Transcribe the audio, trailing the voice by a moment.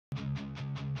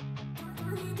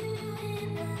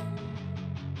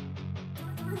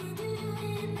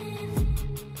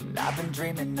I've been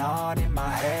dreaming on in my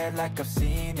head like I've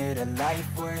seen it. A life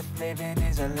worth living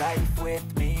is a life with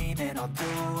meaning. I'll do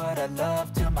what I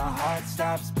love till my heart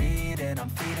stops beating. I'm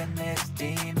feeding this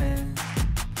demon.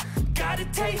 Got a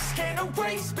taste, can't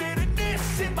erase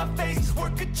bitterness in my face.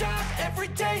 Work a job every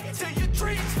day till your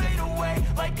dreams fade away.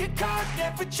 Like a card,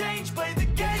 never change, play the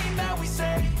game that we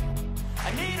say.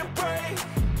 I need a break.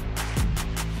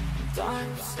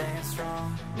 I'm staying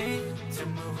strong, need to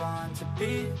move on to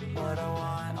be what I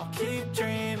want. I'll keep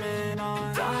dreaming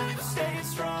on. I'm staying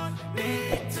strong,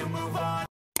 need to move on.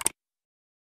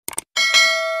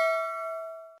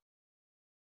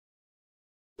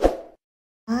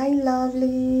 Hi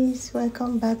lovelies,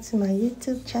 welcome back to my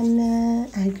YouTube channel.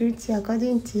 I greet you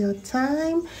according to your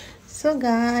time. So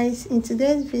guys, in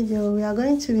today's video we are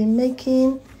going to be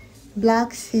making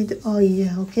black seed oil.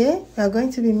 Okay, we are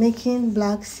going to be making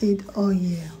black seed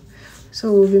oil.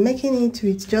 So we'll be making it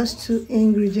with just two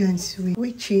ingredients,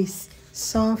 which is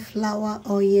sunflower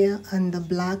oil and the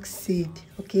black seed.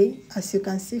 Okay, as you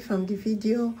can see from the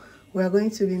video, we are going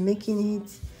to be making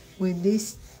it with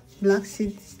this black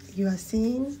seed you are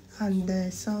seeing and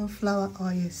the sunflower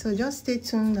oil. So just stay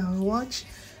tuned and watch.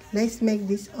 Let's make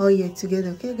this oil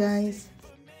together, okay guys?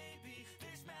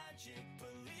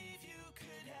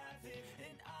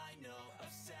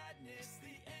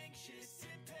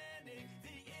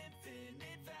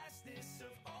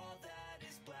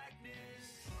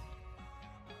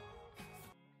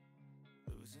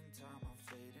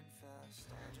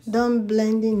 Done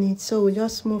blending it, so we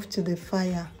just move to the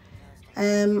fire.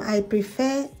 I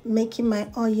prefer making my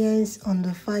oils on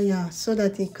the fire so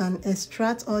that it can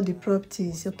extract all the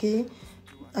properties. Okay,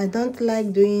 I don't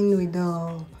like doing with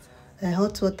the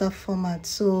hot water format.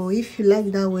 So if you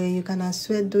like that way, you can as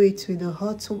well do it with the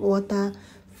hot water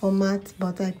format,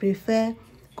 but I prefer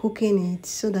cooking it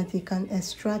so that it can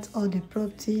extract all the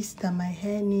properties that my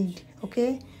hair need.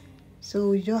 Okay, so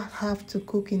we just have to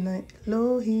cook in a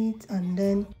low heat, and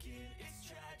then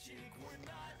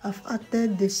I've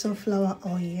added the sunflower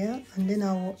oil, and then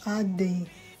I will add the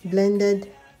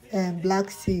blended black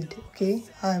seed. Okay,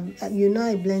 you know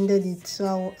I blended it, so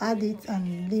I will add it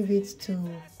and leave it to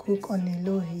cook on a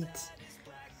low heat.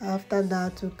 After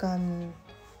that, we can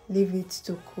leave it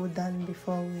to cool down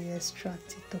before we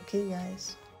extract it. Okay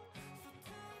guys.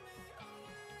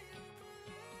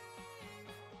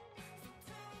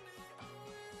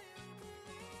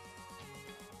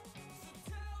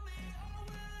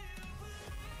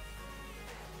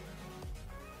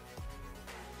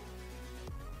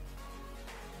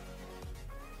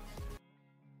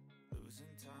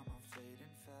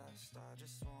 I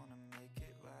just wanna make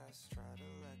it last. Try to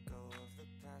let go of the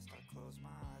past. I close my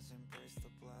eyes, embrace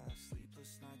the blast.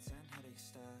 Sleepless nights and headaches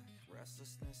stack.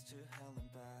 Restlessness to hell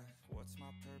and back. What's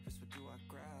my purpose? What do I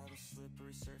grab? A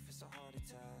slippery surface, a heart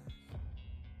attack.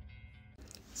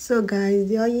 So guys,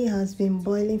 the oil has been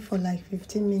boiling for like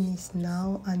 15 minutes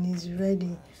now and is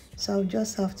ready. So I'll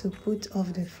just have to put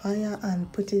off the fire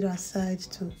and put it aside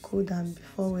to cool down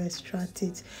before we extract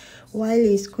it. While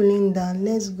it's cooling down,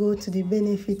 let's go to the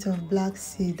benefit of black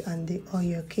seed and the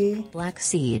oil, okay? Black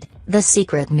seed, the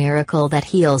secret miracle that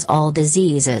heals all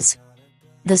diseases.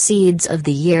 The seeds of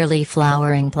the yearly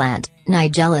flowering plant,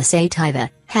 Nigella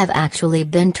sativa, have actually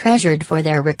been treasured for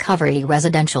their recovery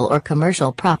residential or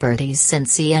commercial properties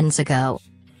since eons ago.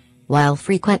 While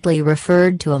frequently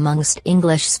referred to amongst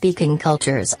English-speaking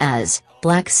cultures as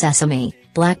black sesame,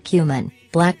 black cumin,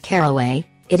 black caraway,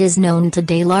 it is known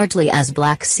today largely as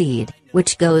black seed,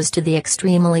 which goes to the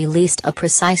extremely least a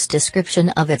precise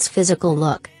description of its physical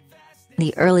look.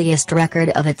 The earliest record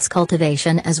of its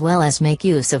cultivation as well as make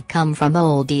use of come from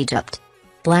Old Egypt.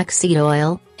 Black seed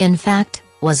oil, in fact,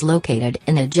 was located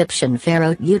in Egyptian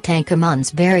pharaoh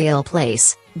Tutankhamun's burial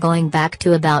place, going back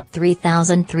to about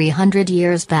 3,300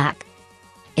 years back.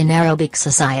 In Arabic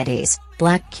societies,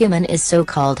 black cumin is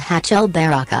so-called Hach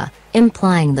el-Baraka,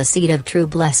 implying the seed of true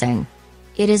blessing.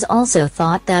 It is also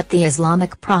thought that the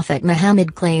Islamic prophet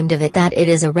Muhammad claimed of it that it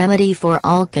is a remedy for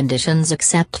all conditions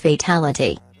except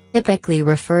fatality. Typically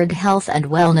referred health and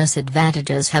wellness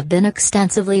advantages have been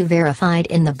extensively verified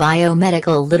in the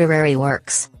biomedical literary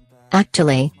works.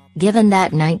 Actually, given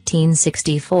that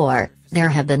 1964, there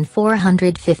have been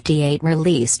 458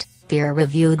 released,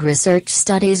 peer-reviewed research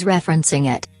studies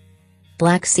referencing it.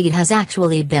 Black seed has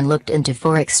actually been looked into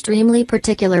for extremely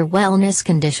particular wellness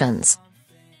conditions.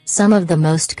 Some of the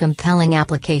most compelling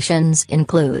applications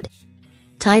include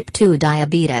type 2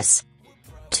 diabetes.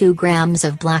 2 grams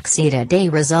of black seed a day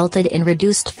resulted in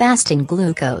reduced fasting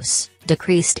glucose,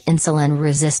 decreased insulin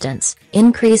resistance,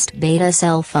 increased beta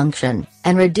cell function,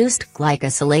 and reduced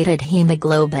glycosylated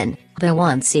hemoglobin,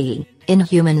 B1C, in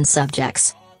human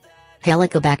subjects.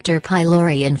 Helicobacter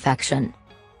pylori infection.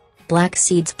 Black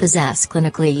seeds possess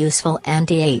clinically useful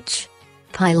anti-H.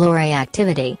 pylori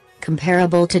activity,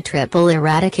 comparable to triple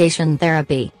eradication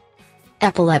therapy.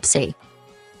 Epilepsy.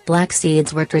 Black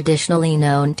seeds were traditionally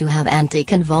known to have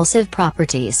anticonvulsive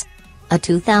properties. A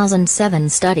 2007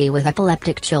 study with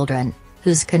epileptic children,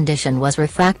 whose condition was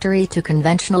refractory to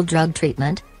conventional drug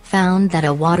treatment, found that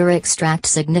a water extract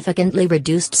significantly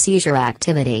reduced seizure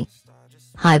activity.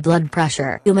 High blood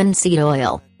pressure. Cumin seed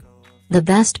oil. The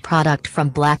best product from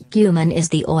black cumin is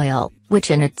the oil,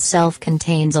 which in itself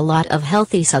contains a lot of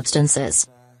healthy substances.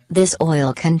 This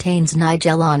oil contains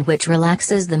nigellon, which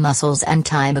relaxes the muscles, and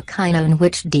thymokinone,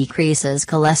 which decreases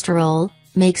cholesterol,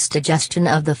 makes digestion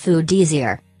of the food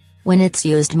easier. When it's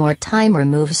used, more time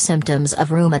removes symptoms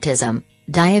of rheumatism,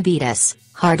 diabetes,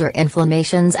 heart or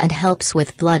inflammations, and helps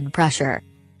with blood pressure.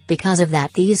 Because of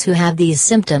that, these who have these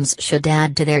symptoms should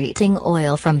add to their eating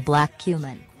oil from black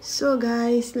cumin. So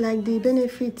guys, like the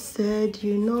benefits said,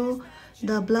 you know,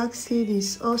 the black seed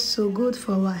is also good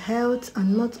for our health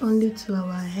and not only to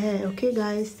our hair. Okay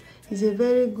guys, it's a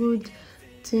very good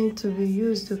thing to be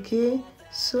used. Okay,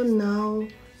 so now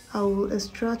I will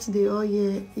extract the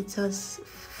oil. It has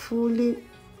fully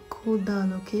cooled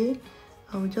down. Okay,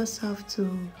 I will just have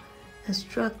to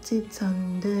extract it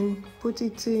and then put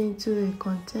it into a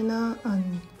container,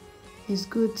 and it's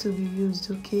good to be used.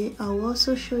 Okay, I will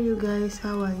also show you guys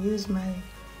how I use my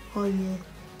oil.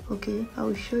 Okay, I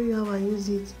will show you how I use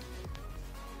it.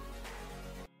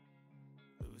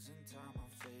 Losing time,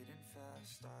 I'm fading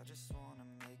fast. I just wanna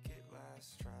make it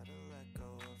last. Try to let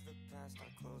go of the past. I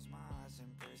close my eyes,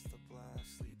 embrace the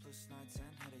blast. Sleepless nights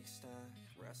and headaches stack.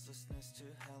 Restlessness to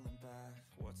hell and back.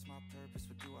 What's my purpose?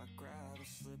 What do I grab? A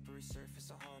slippery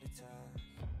surface, a heart attack.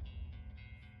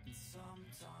 And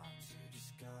sometimes you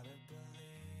just gotta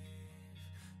believe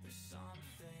there's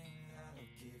something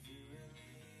that'll give you relief.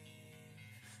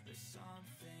 There's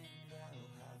something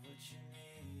that'll have what you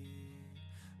need,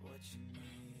 what you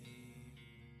need.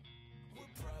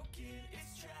 We're broken,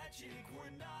 it's tragic,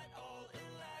 we're not all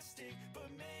elastic, but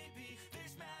maybe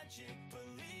there's magic.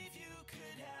 Believe you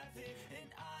could have it, and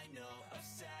I know of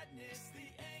sadness, the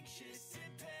anxious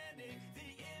and panic,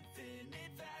 the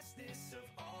infinite vastness of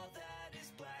all that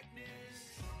is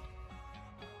blackness.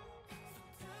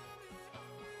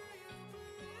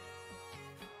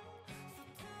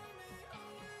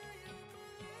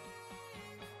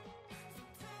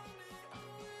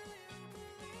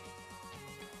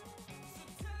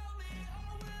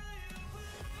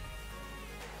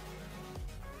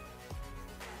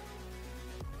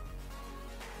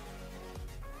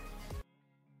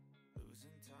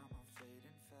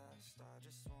 I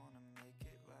just wanna make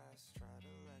it last. Try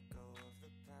to let go of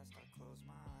the past. I close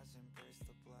my eyes, embrace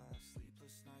the blast.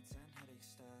 Sleepless nights and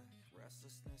headaches stack.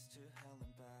 Restlessness to hell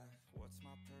and back. What's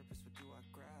my purpose? What do I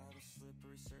grab? A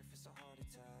slippery surface, a heart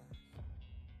attack.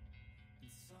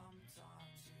 And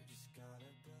sometimes you just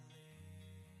gotta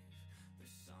believe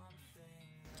there's something.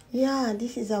 Yeah,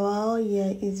 this is our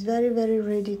oil. It's very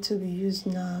ready to be used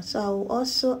now. So I will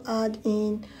also add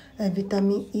in a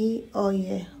vitamin E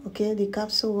oil. Okay, the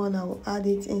capsule one, I will add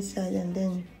it inside and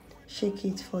then shake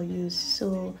it for use.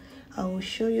 So I will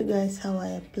show you guys how I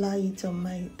apply it on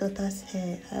my daughter's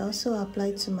hair. I also apply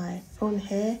it to my own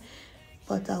hair,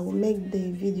 but I will make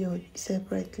the video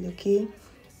separately. Okay,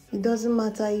 it doesn't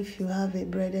matter if you have a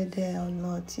braided hair or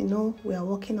not. You know, we are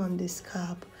working on the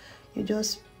scalp. You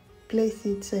just place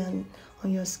it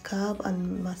on your scalp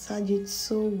and massage it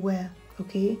so well.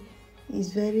 Okay,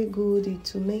 it's very good.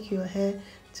 It will make your hair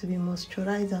to be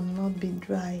moisturized and not be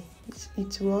dry.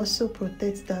 It will also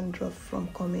protect dandruff from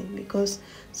coming, because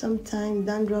sometimes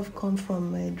dandruff come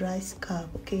from a dry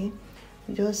scalp. Okay,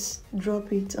 you just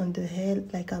drop it on the hair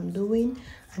like I'm doing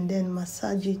and then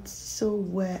massage it so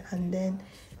well, and then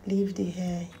leave the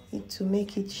hair. It will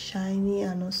make it shiny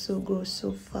and also grow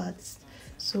so fast.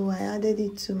 So I added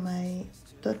it to my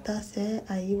daughter's hair.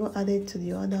 I even added to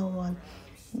the other one,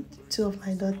 two of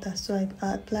my daughters. So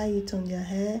I apply it on their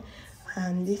hair,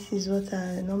 and this is what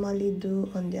I normally do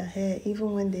on their hair.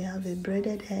 Even when they have a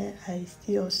braided hair, I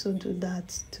still also do that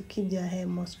to keep their hair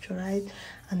moisturized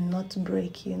and not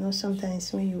break. You know,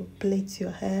 sometimes when you plait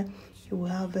your hair, you will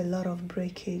have a lot of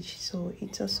breakage. So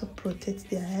it also protects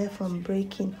their hair from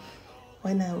breaking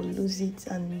when I will lose it,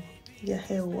 and their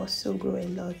hair will also grow a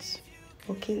lot.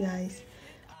 Okay guys,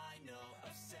 I know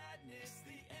of sadness,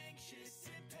 the anxious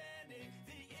and panic,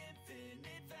 the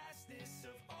infinite vastness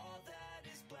of all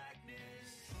that is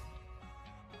blackness.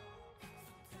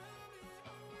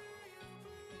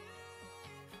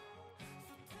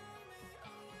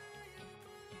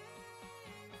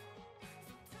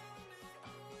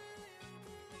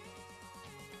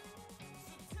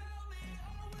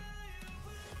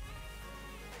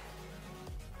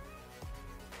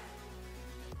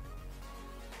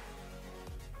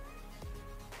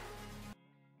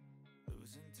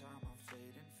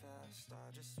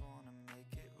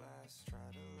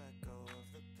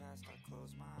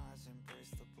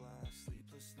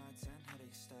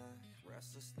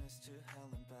 restlessness to hell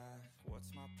and back.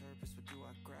 What's my purpose, what do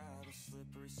I grab? A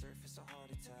slippery surface, a heart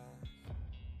attack.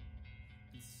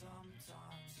 And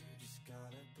sometimes you just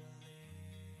gotta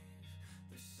believe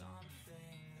there's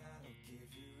something that'll give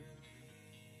you relief.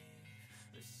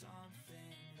 There's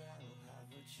something that'll have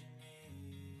what you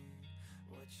need,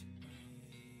 what you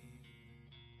need.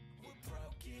 We're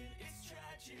broken, it's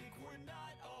tragic, we're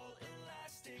not all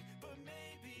elastic, but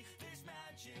maybe there's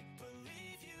magic.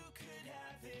 Believe you could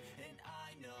have it, and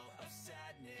I know of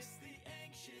sadness, the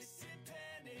anxious and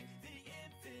panic, the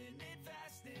infinite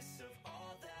vastness of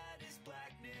all that is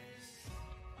blackness.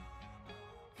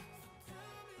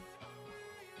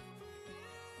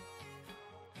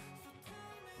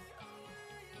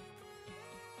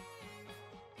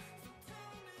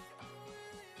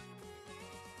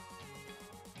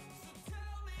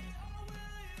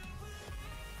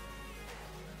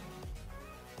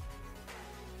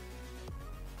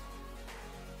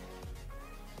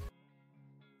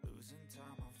 Losing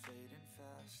time, I'm fading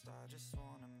fast. I just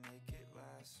wanna make it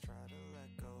last. Try to let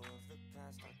go of the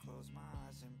past. I close my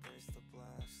eyes, embrace the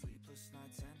blast. Sleepless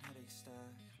nights and headaches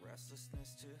stack.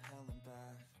 Restlessness to hell and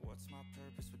back. What's my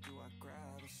purpose, what do I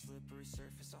grab? A slippery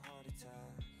surface, a heart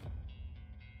attack.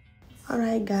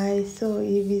 Alright guys, so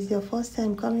if it's your first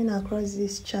time coming across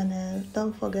this channel,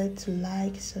 don't forget to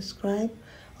like, subscribe,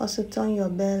 also turn your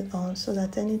bell on so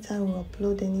that anytime we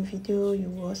upload any video you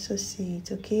will also see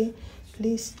it. Okay,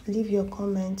 please leave your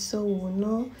comments so we will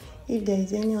know if there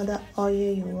is any other oil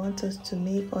you want us to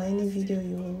make or any video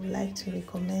you would like to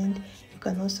recommend. You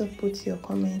can also put your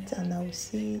comment and I will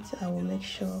see it. I will make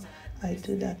sure I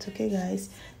do that. Okay guys,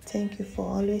 thank you for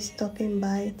always stopping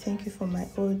by. Thank you for my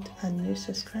old and new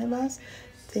subscribers.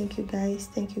 Thank you guys,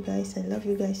 I love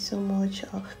you guys so much.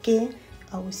 Okay,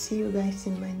 I will see you guys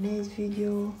in my next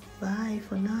video. Bye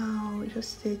for now.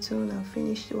 Just stay tuned and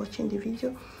finish watching the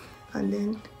video and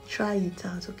then try it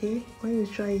out. Okay, when you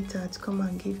try it out, come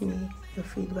and give me your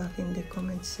feedback in the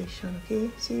comment section. Okay,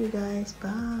 see you guys,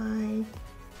 bye.